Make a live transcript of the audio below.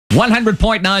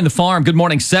100.9 The Farm. Good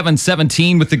morning,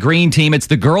 7:17 with the green team. It's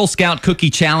the Girl Scout Cookie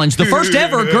Challenge, the first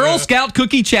ever Girl Scout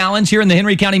Cookie Challenge here in the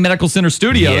Henry County Medical Center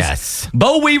studios. Yes.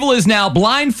 Bo Weevil is now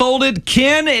blindfolded.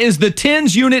 Ken is the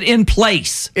TENS unit in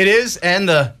place. It is, and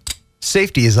the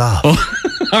safety is off. All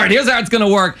right, here's how it's going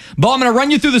to work. Bo, I'm going to run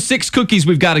you through the 6 cookies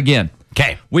we've got again.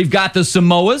 Okay. We've got the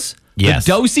Samoas, Yes.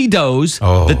 the Do-Si-Dos,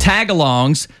 Oh. the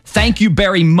Tagalongs, Thank You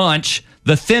Berry Munch,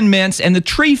 the Thin Mints, and the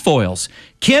Trefoils.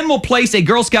 Ken will place a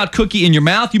Girl Scout cookie in your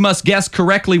mouth. You must guess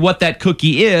correctly what that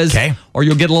cookie is, Okay. or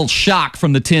you'll get a little shock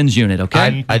from the TENS unit,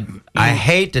 okay? I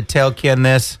hate to tell Ken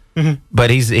this, but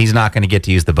he's not going to get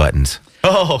to use the buttons.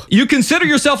 Oh, You consider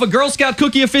yourself a Girl Scout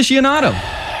cookie aficionado.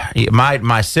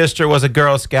 My sister was a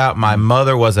Girl Scout. My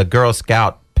mother was a Girl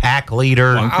Scout pack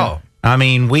leader. Wow. I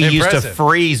mean, we used to Impressive.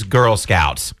 freeze Girl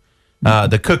Scouts.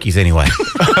 The cookies, anyway.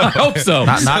 I hope so.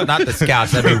 not the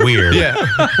Scouts. That'd be weird.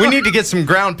 yeah. We need to get some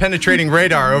ground-penetrating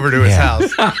radar over to his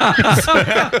house.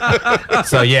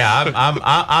 So yeah,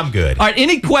 I'm good. All right,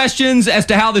 any questions as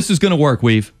to how this is going to work,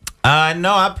 Weave?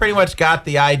 No, I pretty much got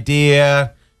the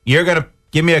idea. You're gonna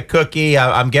give me a cookie.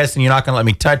 I'm guessing you're not gonna let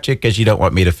me touch it because you don't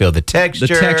want me to feel the texture.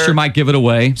 The texture might give it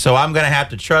away. So I'm gonna have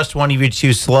to trust one of you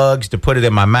 2 slugs to put it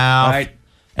in my mouth. All right.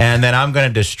 And then I'm going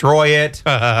to destroy it.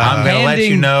 I'm going to let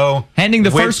you know. Handing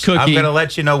the first cookie. I'm going to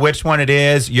let you know which one it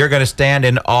is. You're going to stand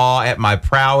in awe at my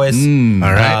prowess.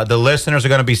 All right. The listeners are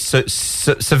going to be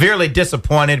severely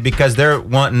disappointed because they're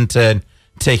wanting to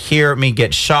hear me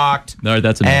get shocked. All right,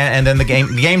 that's enough. And then the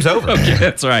game's over. Okay,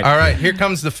 that's right. All right, here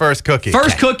comes the first cookie.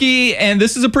 First cookie, and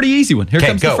this is a pretty easy one. Here Okay,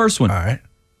 comes the go. first one. All right.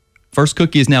 First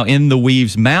cookie is now in the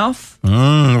Weave's mouth.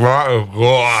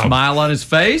 Right. Smile on his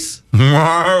face.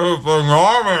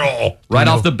 Phenomenal. Right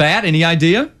off the bat, any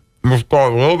idea? It's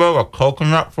got a little bit of a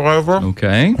coconut flavor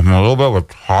Okay. and a little bit of a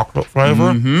chocolate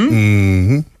flavor.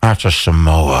 That's a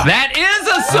Samoa. That is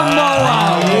a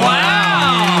Samoa.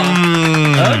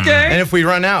 Wow. Okay. And if we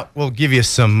run out, we'll give you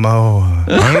some more.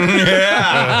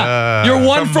 Yeah. You're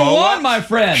 1 for Samoa? 1, my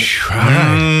friend.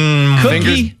 Cookie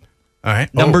Fingers- All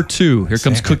right. number 2. Here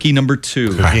comes cookie number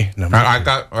 2. Cookie number I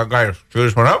got to screw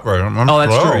this one up. I'm Oh,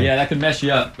 that's slow. true. Yeah, that could mess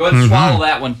you up. Go ahead and swallow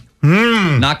that one.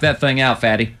 Knock that thing out,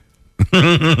 fatty. You don't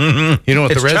want the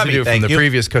It's chubby, residue from thank the you.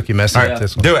 previous cookie messing All up right,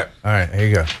 this one. do it. All right, here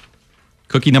you go.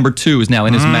 Cookie number 2 is now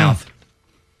in his mouth.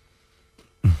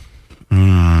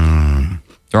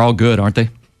 They're all good, aren't they?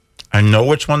 I know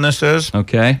which one this is.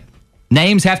 Okay.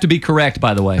 Names have to be correct,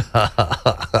 by the way.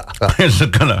 It's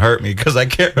going to hurt me because I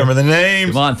can't remember the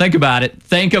names. Come on, think about it.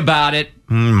 Think about it.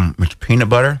 It's peanut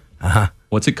butter.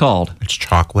 What's it called? It's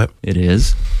chocolate. It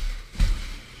is.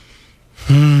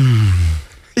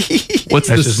 What's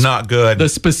This is not good. the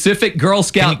specific Girl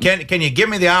Scout? Can you give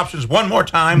me the options one more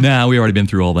time? Nah, we already been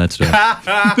through all that stuff.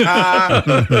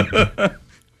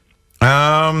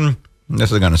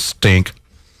 This is going to stink.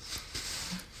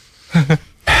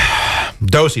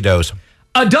 Do-Si-Dos.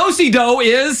 A Do-Si-Do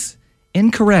is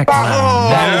incorrect.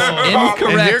 That is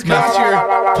incorrect. And here comes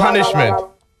your punishment.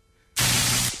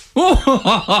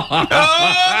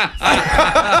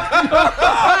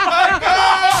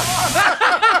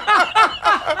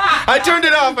 I turned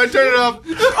it off.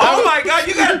 Oh my God,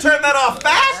 you got to turn that off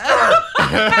faster.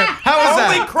 How was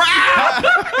Holy that? crap.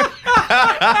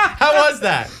 How was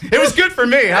that? It was good for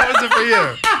me. How was it for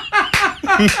you?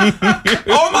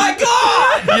 Oh my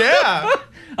God. Yeah.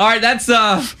 All right, that's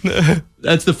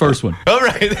the first one. All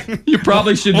right. You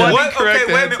probably should know. What? Correct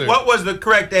Okay, wait a minute. answer. What was the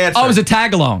correct answer? Oh, it was a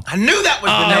tag-along. I knew that was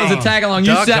the That name. was a tag-along.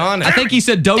 You said, Doggone it. I think he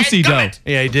said Do-Si-Do. Dadgummit.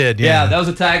 Yeah, he did. Yeah, that was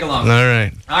a tag-along. All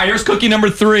right. All right, here's cookie number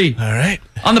 3. All right.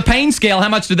 On the pain scale, how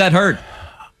much did that hurt?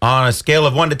 On a scale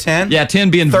of 1 to 10? Yeah, 10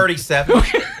 being 37.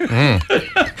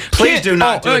 Please do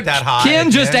not do it that high. Ken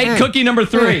just ate cookie number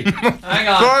 3. Hang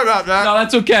on. Sorry about that. No,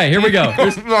 that's okay. Here we go.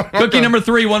 Here's cookie number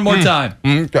 3 one more time.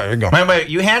 Okay, here you go. Wait,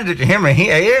 you handed it to him and he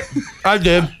ate it? I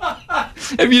did.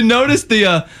 Have you noticed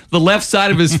the left side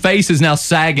of his face is now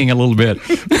sagging a little bit?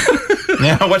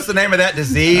 Yeah, what's the name of that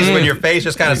disease when your face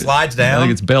just kind of slides I down?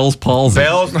 think it's Bell's palsy.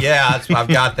 Bells? Yeah, I've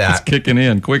got that. Kicking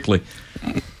in quickly.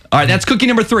 All right, that's cookie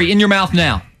number 3 in your mouth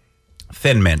now.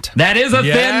 Thin Mint. That is a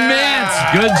Yeah. Thin Mint.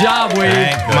 Good job, Weave.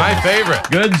 Thank goodness. My favorite.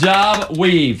 Good job,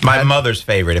 Weave. My mother's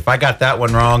favorite. If I got that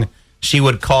one wrong, she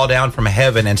would call down from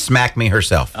heaven and smack me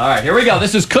herself. All right, here we go.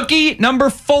 This is cookie number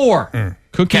 4.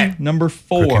 Cookie number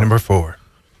 4 Cookie number 4.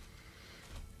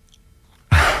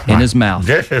 in his mouth.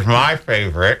 This is my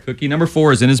favorite. Cookie number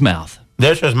 4 is in his mouth.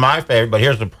 This is my favorite, but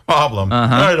here's the problem.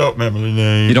 I don't remember the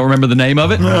name. You don't remember the name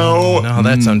of it? No. No,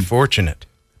 that's unfortunate.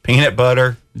 Peanut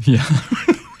butter. Yeah.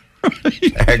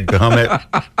 Dadgummit.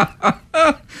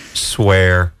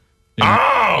 Swear.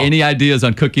 Any ideas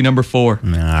on cookie number 4?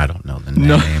 No, I don't know the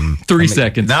No. name. 3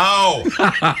 seconds. No.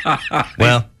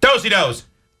 Well, Do-si-dos.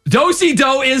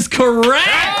 Do-si-do is correct.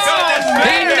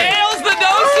 He nails the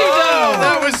do-si-do.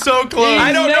 that was so close.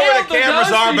 I don't know where the nailed the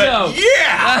cameras are, but do-si-do.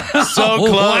 yeah. So Oh,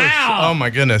 close. wow. Oh my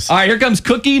goodness. All right, here comes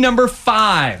cookie number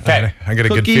 5. Okay. I got a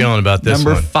good Cookie feeling about this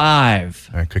number one. 5.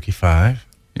 All right, cookie 5.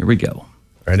 Here we go.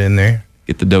 Right in there.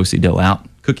 Get the do-si-do out.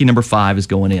 Cookie number 5 is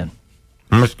going in.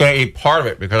 I'm just going to eat part of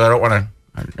it because I don't want to.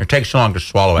 It takes so long to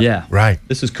swallow it. Yeah. Right.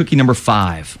 This is cookie number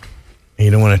 5.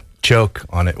 You don't want to choke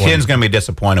on it. Ken's going to be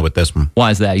disappointed with this one.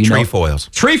 Why is that? You know? Trefoils.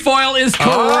 Trefoil is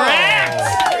correct.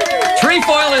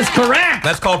 Trefoil is correct.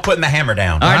 That's called putting the hammer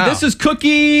down. All right, Wow. this is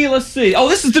cookie. Let's see. Oh,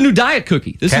 this is the new diet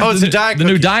cookie. This Okay. is Oh, it's a diet the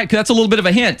new cookie. diet. That's a little bit of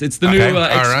a hint. It's the new Okay. All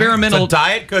right. experimental It's a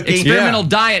diet cookie. experimental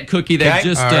diet cookie they Okay.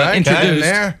 just All right, got it in introduced.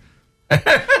 there.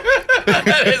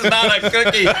 That is not a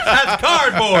cookie. That's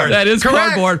cardboard. That is Correct.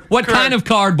 cardboard. What Correct. kind of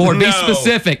cardboard? Be No.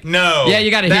 specific. No. Yeah,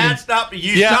 you got to hit That's it. not.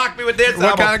 You Yeah. shocked me with this.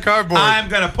 What kind of cardboard? I'm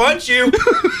going to punch you.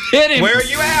 Hit him. Where are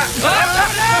you at? Please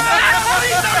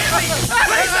don't hit me.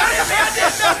 Please don't hit me. I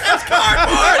didn't know that's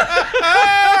cardboard.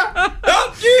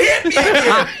 Don't you hit me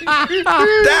again.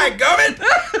 Dadgummit.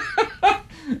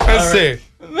 Let's see.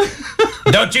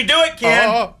 Don't you do it, Ken.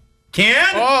 Oh, Ken?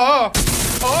 oh,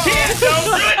 Ken, don't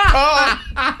do it.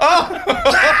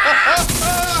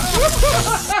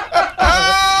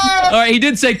 All right, he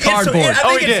did say cardboard. I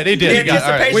think he did. He did. The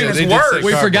anticipation He is did worse. say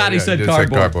We cardboard. forgot he Yeah, said did say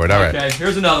cardboard. cardboard. All right. Okay,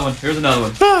 here's another one. Here's another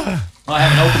one. Oh, I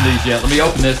haven't opened these yet. Let me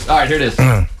open this. All right, here it is.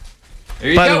 There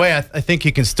you By go. the way, I think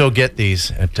you can still get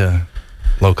these at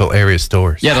local area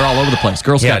stores. Yeah, they're all over the place.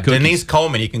 Girl Scout Yeah, cookies. Denise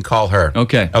Coleman, you can call her.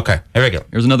 Okay. Okay, here we go.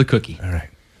 Here's another cookie. All right.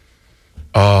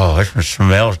 Oh, this one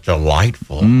smells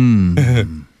delightful.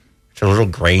 It's a little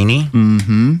grainy.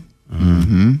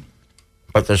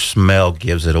 But the smell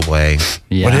gives it away.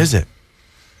 Yeah. What is it?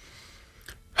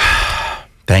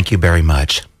 Thank you very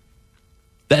much.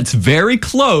 That's very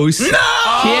close.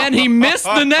 No! Ken, he missed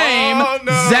the name. Oh,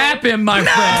 no. Zap him, my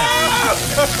friend.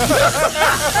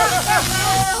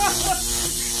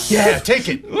 Yeah, take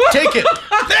it. Take it.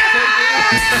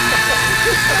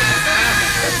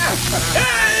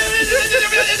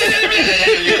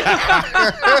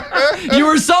 You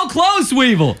were so close,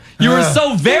 Weevil. You were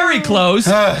so very close.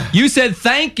 You said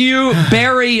thank you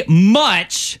very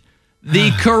much.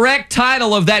 The correct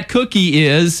title of that cookie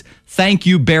is Thank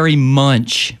You Berry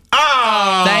Munch.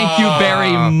 Oh, Thank you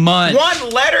very much. one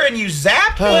letter and you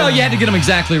zapped? Well, you had to get them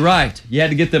exactly right. You had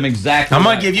to get them exactly I'm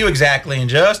right. going to give you exactly in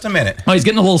just a minute. Oh, he's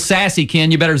getting a little sassy,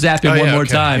 Ken. You better zap him Oh, one yeah, more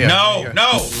okay, time. yeah. No,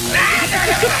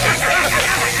 no.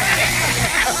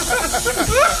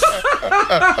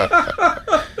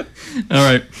 All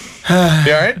right.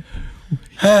 You all right?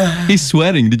 He's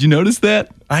sweating. Did you notice that?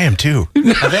 I am too.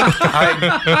 And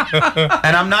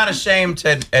I'm not ashamed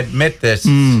to admit this.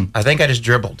 I think I just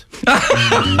dribbled. Down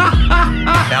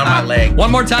my leg.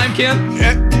 One more time, Ken.